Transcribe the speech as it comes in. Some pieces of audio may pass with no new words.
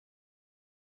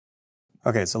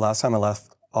Okay, so last time I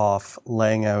left off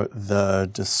laying out the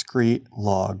discrete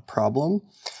log problem,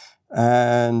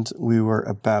 and we were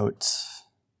about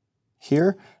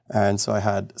here, and so I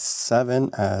had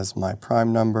 7 as my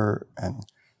prime number and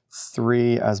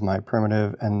 3 as my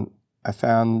primitive, and I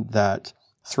found that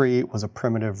 3 was a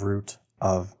primitive root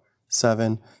of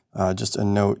 7. Just a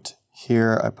note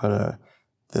here, I put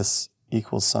this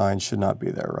equal sign should not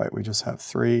be there, right? We just have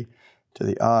 3 to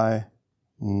the I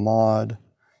mod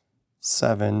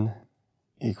 7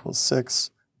 equals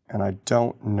 6, and I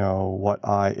don't know what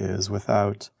I is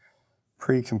without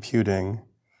pre-computing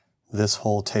this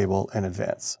whole table in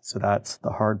advance. So that's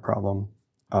the hard problem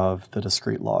of the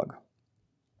discrete log.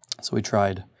 So we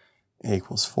tried a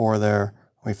equals 4 there.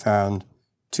 We found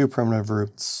 2 primitive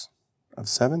roots of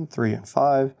 7, 3, and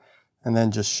 5, and then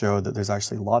just showed that there's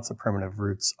actually lots of primitive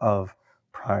roots of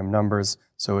prime numbers.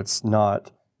 So it's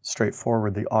not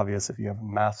straightforwardly obvious if you have a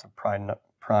massive prime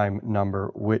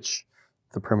number which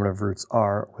the primitive roots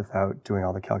are without doing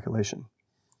all the calculation.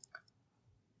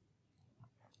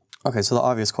 Okay, so the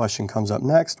obvious question comes up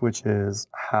next, which is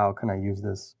how can I use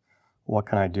this? What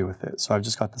can I do with it? So I've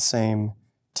just got the same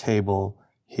table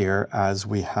here as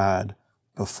we had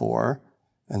before.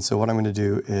 And so what I'm going to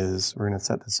do is we're going to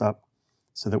set this up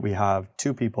so that we have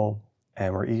 2 people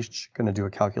and we're each going to do a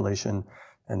calculation,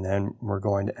 and then we're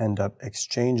going to end up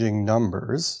exchanging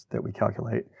numbers that we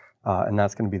calculate. And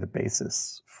that's going to be the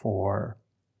basis for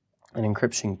an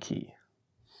encryption key.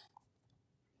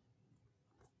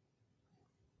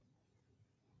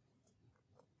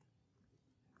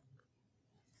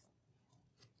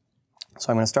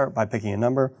 So I'm going to start by picking a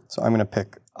number. So I'm going to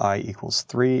pick I equals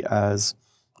 3 as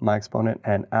my exponent,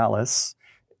 and Alice,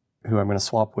 who I'm going to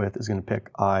swap with, is going to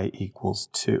pick I equals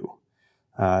 2.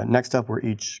 Next up, we're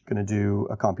each going to do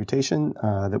a computation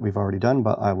that we've already done,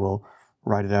 but I will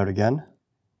write it out again.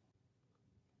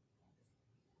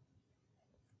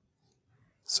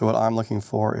 So what I'm looking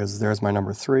for is, there's my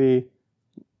number 3.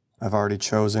 I've already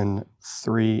chosen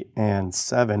 3 and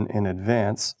 7 in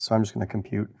advance, so I'm just going to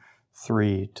compute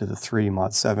 3 to the 3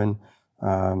 mod 7.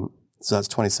 So that's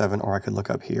 27, or I could look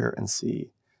up here and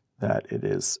see that it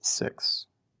is 6.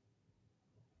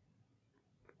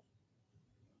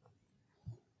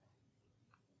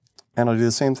 And I'll do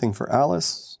the same thing for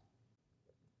Alice.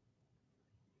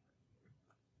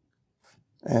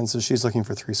 And so she's looking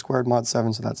for 3 squared mod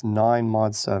 7, so that's 9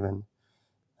 mod 7,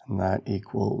 and that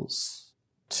equals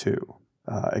 2.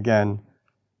 Again,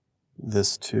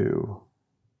 this 2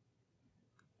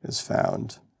 is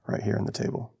found right here in the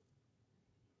table.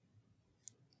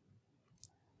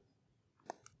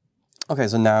 Okay,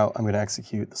 so now I'm going to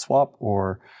execute the swap,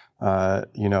 or,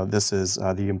 this is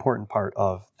the important part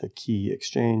of the key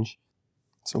exchange.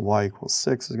 So y equals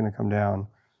 6 is going to come down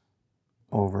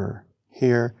over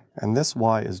here, and this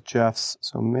y is Jeff's,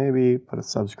 so maybe put a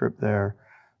subscript there,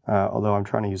 although I'm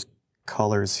trying to use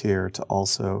colors here to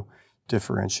also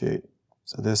differentiate.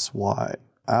 So this y,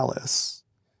 Alice,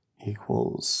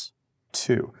 equals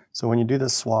 2. So when you do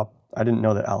this swap, I didn't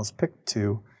know that Alice picked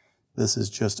 2. This is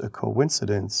just a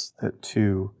coincidence that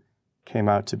 2 came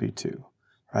out to be 2.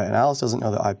 Right? And Alice doesn't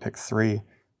know that I picked 3,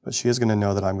 but she is going to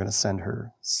know that I'm going to send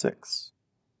her 6.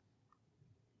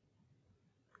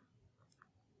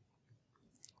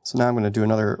 So now I'm going to do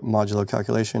another modulo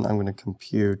calculation. I'm going to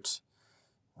compute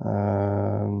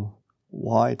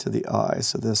y to the I.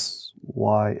 So this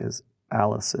y is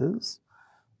Alice's,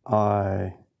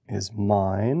 I is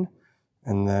mine,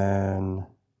 and then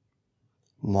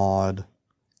mod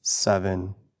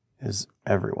 7 is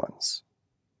everyone's.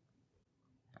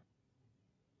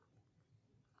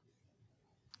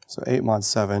 So 8 mod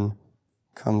 7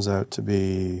 comes out to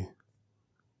be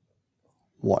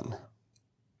 1.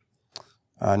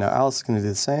 Now Alice is going to do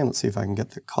the same. Let's see if I can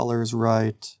get the colors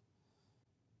right.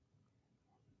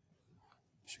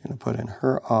 She's going to put in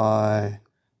her I,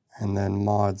 and then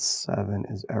mod 7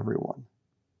 is everyone.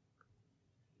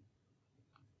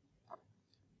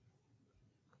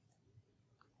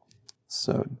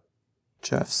 So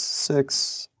Jeff's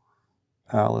 6,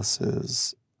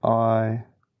 Alice's I,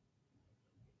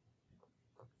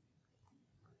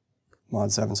 mod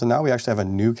 7. So now we actually have a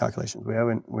new calculation.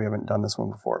 We haven't done this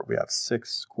one before. We have 6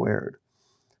 squared.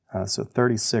 So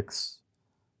 36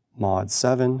 mod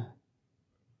 7.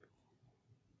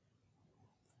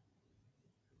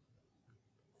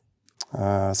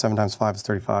 Uh, 7 times 5 is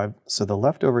 35. So the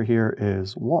leftover here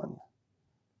is 1.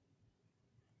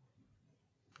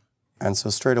 And so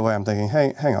straight away I'm thinking,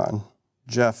 hey, hang on.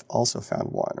 Jeff also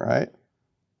found 1, right?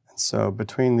 And so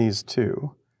between these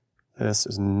two, this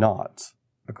is not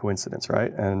a coincidence,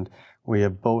 right? And we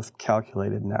have both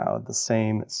calculated now the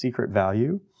same secret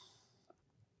value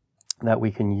that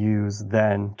we can use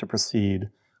then to proceed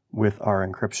with our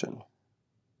encryption.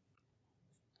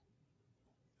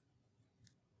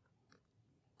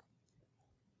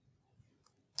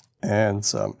 And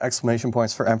some exclamation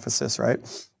points for emphasis, right?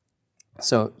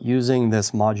 So using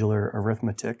this modular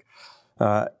arithmetic,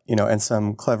 and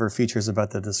some clever features about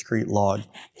the discrete log,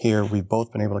 here we've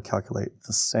both been able to calculate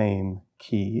the same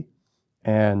key.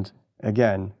 And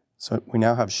again, so we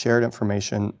now have shared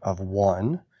information of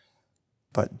 1,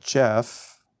 but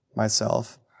Jeff,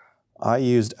 myself, I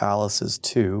used Alice's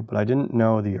 2, but I didn't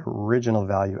know the original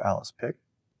value Alice picked.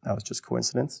 That was just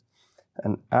coincidence.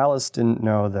 And Alice didn't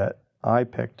know that I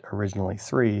picked originally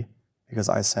 3 because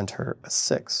I sent her a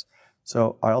 6.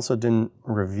 So I also didn't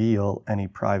reveal any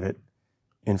private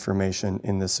information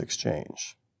in this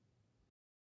exchange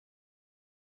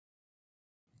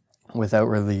without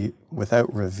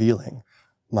revealing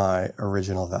my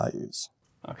original values.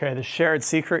 Okay, the shared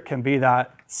secret can be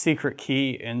that secret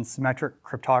key in symmetric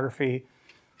cryptography.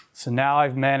 So now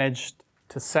I've managed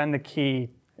to send the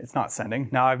key, it's not sending,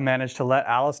 now I've managed to let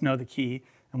Alice know the key,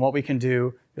 and what we can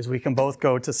do is we can both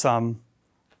go to some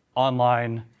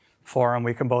online forum,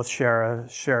 we can both share a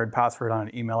shared password on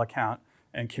an email account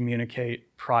and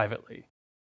communicate privately.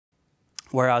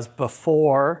 Whereas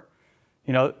before,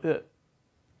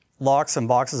 locks and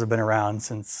boxes have been around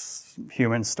since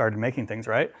humans started making things,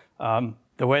 right?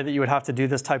 The way that you would have to do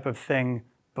this type of thing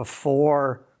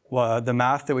before the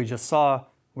math that we just saw,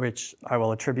 which I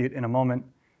will attribute in a moment,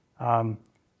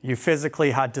 you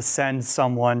physically had to send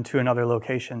someone to another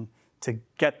location to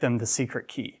get them the secret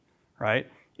key, right?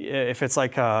 If it's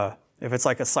like a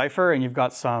cipher and you've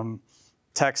got some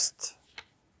text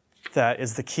that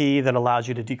is the key that allows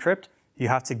you to decrypt, you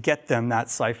have to get them that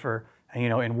cipher. And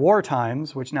in war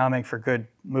times, which now make for good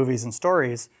movies and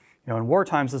stories, in war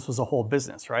times this was a whole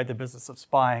business, right? The business of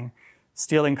spying,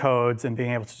 stealing codes, and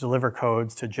being able to deliver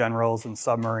codes to generals and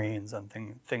submarines and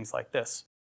things like this.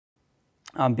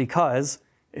 Because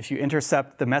if you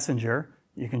intercept the messenger,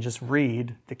 you can just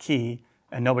read the key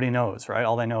and nobody knows, right?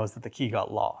 All they know is that the key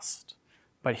got lost.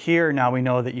 But here now we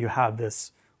know that you have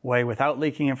this way without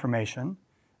leaking information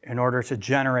in order to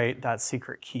generate that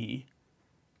secret key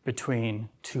between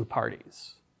two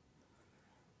parties.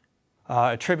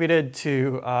 Attributed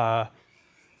to,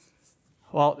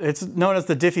 it's known as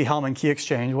the Diffie-Hellman key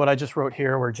exchange. What I just wrote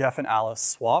here where Jeff and Alice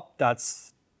swap,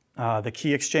 that's the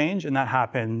key exchange, and that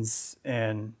happens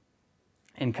in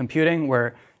computing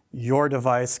where your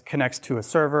device connects to a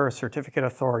server, a certificate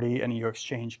authority, and you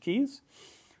exchange keys.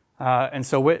 And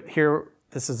so here,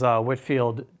 this is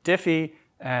Whitfield Diffie,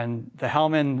 and the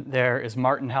Hellman there is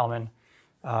Martin Hellman.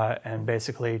 And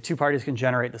basically, two parties can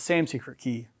generate the same secret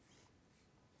key.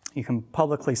 You can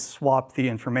publicly swap the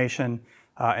information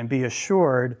and be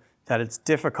assured that it's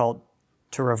difficult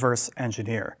to reverse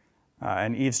engineer.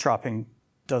 And eavesdropping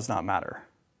does not matter.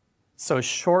 So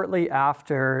shortly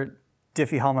after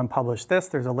Diffie-Hellman published this,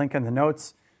 there's a link in the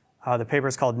notes. The paper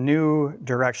is called New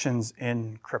Directions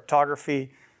in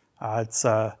Cryptography. It's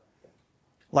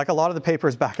like a lot of the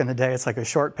papers back in the day, it's like a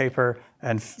short paper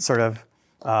and sort of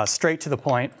straight to the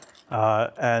point. I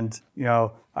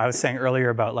was saying earlier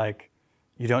about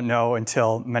you don't know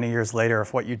until many years later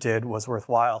if what you did was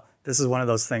worthwhile. This is one of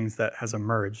those things that has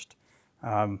emerged.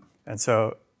 And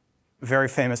so very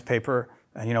famous paper,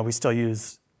 and we still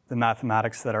use the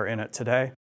mathematics that are in it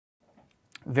today.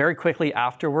 Very quickly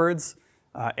afterwards,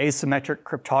 asymmetric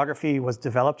cryptography was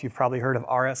developed. You've probably heard of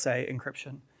RSA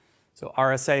encryption. So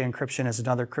RSA encryption is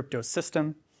another crypto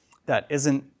system that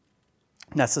isn't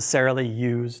necessarily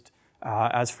used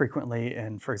as frequently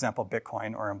in, for example,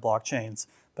 Bitcoin or in blockchains,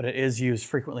 but it is used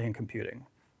frequently in computing.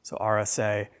 So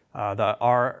RSA, the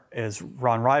R is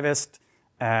Ron Rivest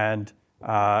and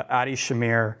Adi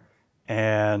Shamir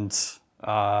and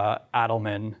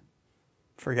Adelman,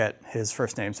 forget his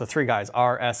first name. So 3 guys,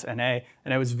 R, S, and A.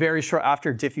 And it was very short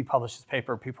after Diffie published his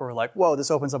paper, people were like, whoa, this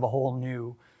opens up a whole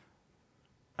new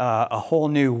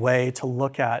way to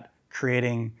look at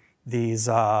creating these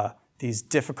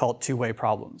difficult two-way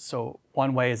problems. So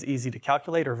one way is easy to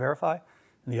calculate or verify,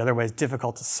 and the other way is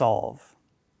difficult to solve.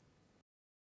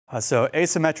 So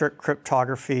asymmetric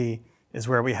cryptography is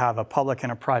where we have a public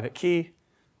and a private key.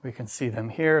 We can see them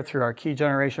here through our key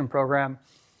generation program.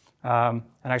 And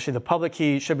actually the public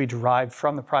key should be derived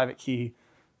from the private key,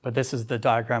 but this is the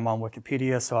diagram on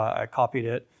Wikipedia, so I copied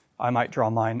it. I might draw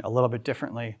mine a little bit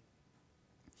differently.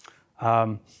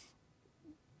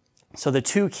 So the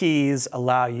two keys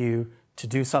allow you to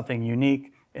do something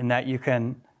unique in that you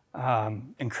can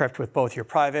encrypt with both your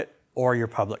private or your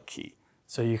public key.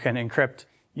 So you can encrypt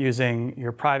using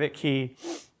your private key,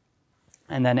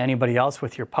 and then anybody else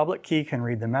with your public key can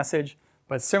read the message,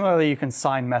 But similarly, you can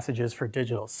sign messages for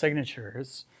digital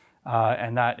signatures,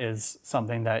 and that is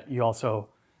something that you also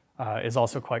is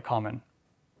also quite common.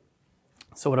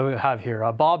 So what do we have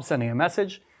here? Bob sending a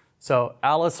message. So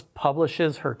Alice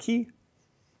publishes her key.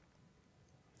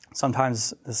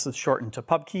 Sometimes this is shortened to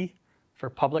pub key for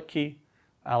public key.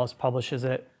 Alice publishes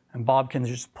it, and Bob can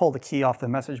just pull the key off the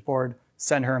message board,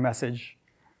 send her a message.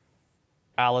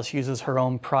 Alice uses her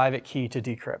own private key to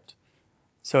decrypt.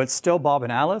 So it's still Bob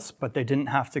and Alice, but they didn't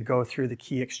have to go through the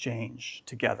key exchange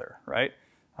together, right?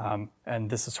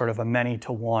 And this is sort of a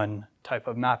many-to-one type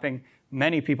of mapping.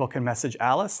 Many people can message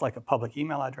Alice, like a public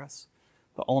email address,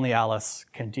 but only Alice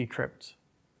can decrypt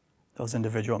those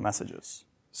individual messages.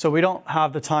 So we don't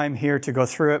have the time here to go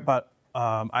through it, but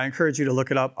I encourage you to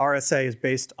look it up. RSA is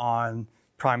based on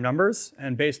prime numbers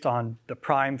and based on the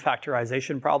prime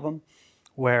factorization problem,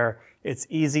 where it's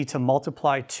easy to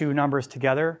multiply two numbers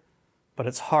together, but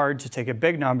it's hard to take a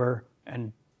big number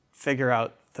and figure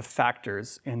out the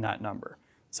factors in that number.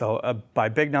 So by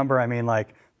big number, I mean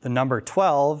like the number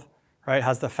 12, right,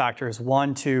 has the factors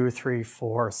 1, 2, 3,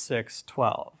 4, 6,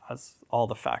 12, has all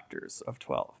the factors of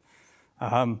 12.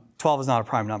 12 is not a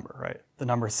prime number, right? The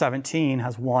number 17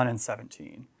 has 1 and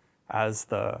 17 as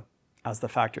the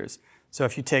factors. So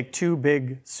if you take two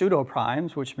big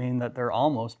pseudo-primes, which mean that they're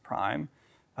almost prime,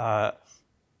 I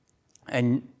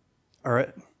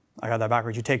got that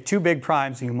backwards. You take two big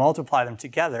primes and you multiply them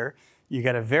together, you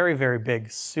get a very, very big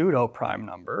pseudo-prime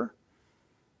number.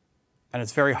 And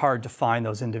it's very hard to find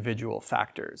those individual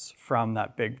factors from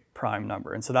that big prime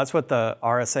number. And so that's what the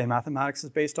RSA mathematics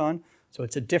is based on. So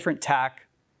it's a different tack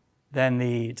than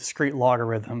the discrete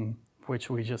logarithm, which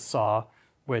we just saw,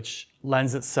 which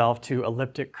lends itself to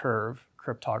elliptic curve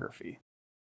cryptography.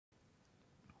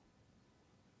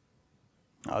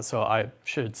 So I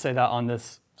should say that on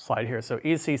this slide here. So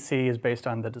ECC is based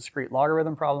on the discrete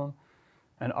logarithm problem,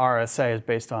 and RSA is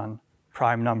based on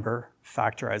prime number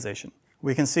factorization.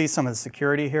 We can see some of the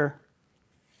security here.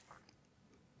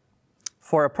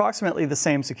 For approximately the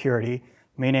same security,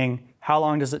 meaning how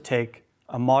long does it take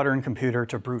a modern computer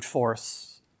to brute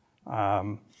force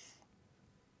the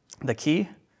key,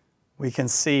 we can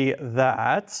see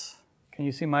that, can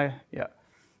you see my, yeah.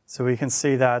 So we can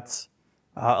see that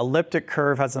elliptic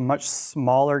curve has a much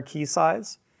smaller key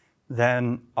size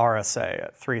than RSA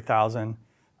at 3,000.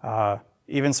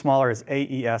 Even smaller is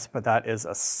AES, but that is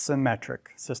a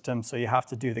symmetric system, so you have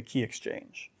to do the key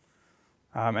exchange.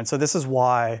 And so this is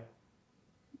why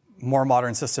more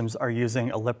modern systems are using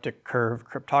elliptic curve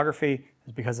cryptography,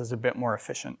 is because it's a bit more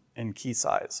efficient in key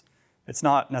size. It's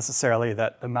not necessarily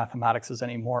that the mathematics is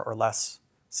any more or less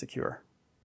secure.